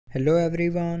Hello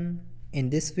everyone, in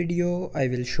this video I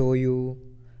will show you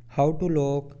how to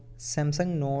lock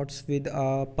Samsung Notes with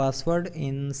a password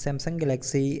in Samsung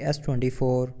Galaxy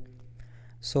S24.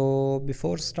 So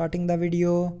before starting the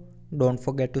video, don't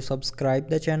forget to subscribe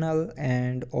the channel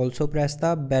and also press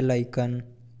the bell icon.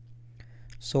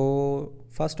 So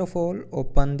first of all,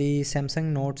 open the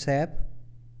Samsung Notes app.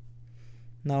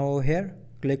 Now here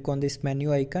click on this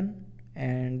menu icon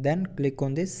and then click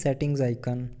on this settings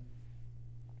icon.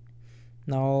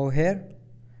 Now here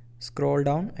scroll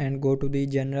down and go to the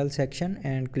general section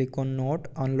and click on Note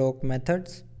Unlock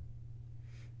Methods.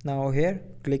 Now here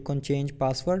click on change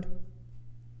password.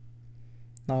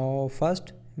 Now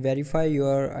first verify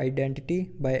your identity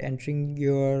by entering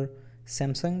your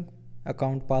Samsung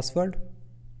account password.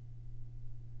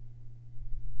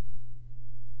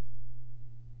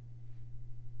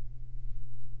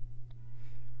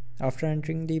 After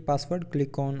entering the password,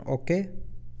 click on OK.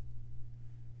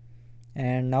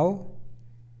 And now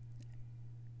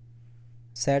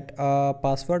set a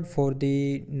password for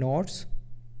the notes.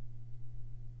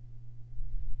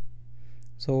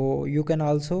 So you can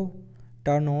also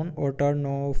turn on or turn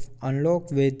off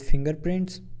unlock with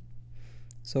fingerprints.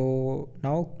 So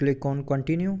now click on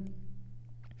continue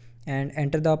and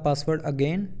enter the password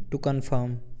again to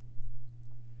confirm.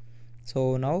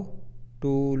 So now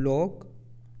to lock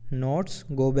notes,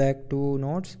 go back to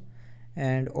notes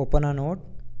and open a note.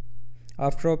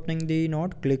 After opening the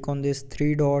note, click on this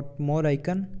three dot more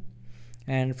icon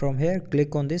and from here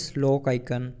click on this lock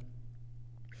icon.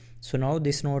 So now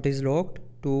this note is locked.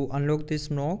 To unlock this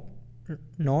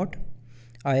note,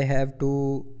 I have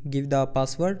to give the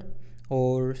password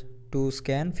or to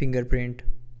scan fingerprint.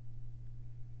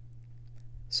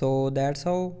 So that's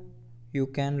how you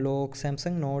can lock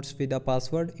Samsung Notes with a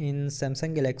password in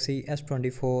Samsung Galaxy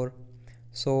S24.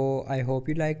 So I hope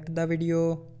you liked the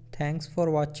video. Thanks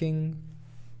for watching.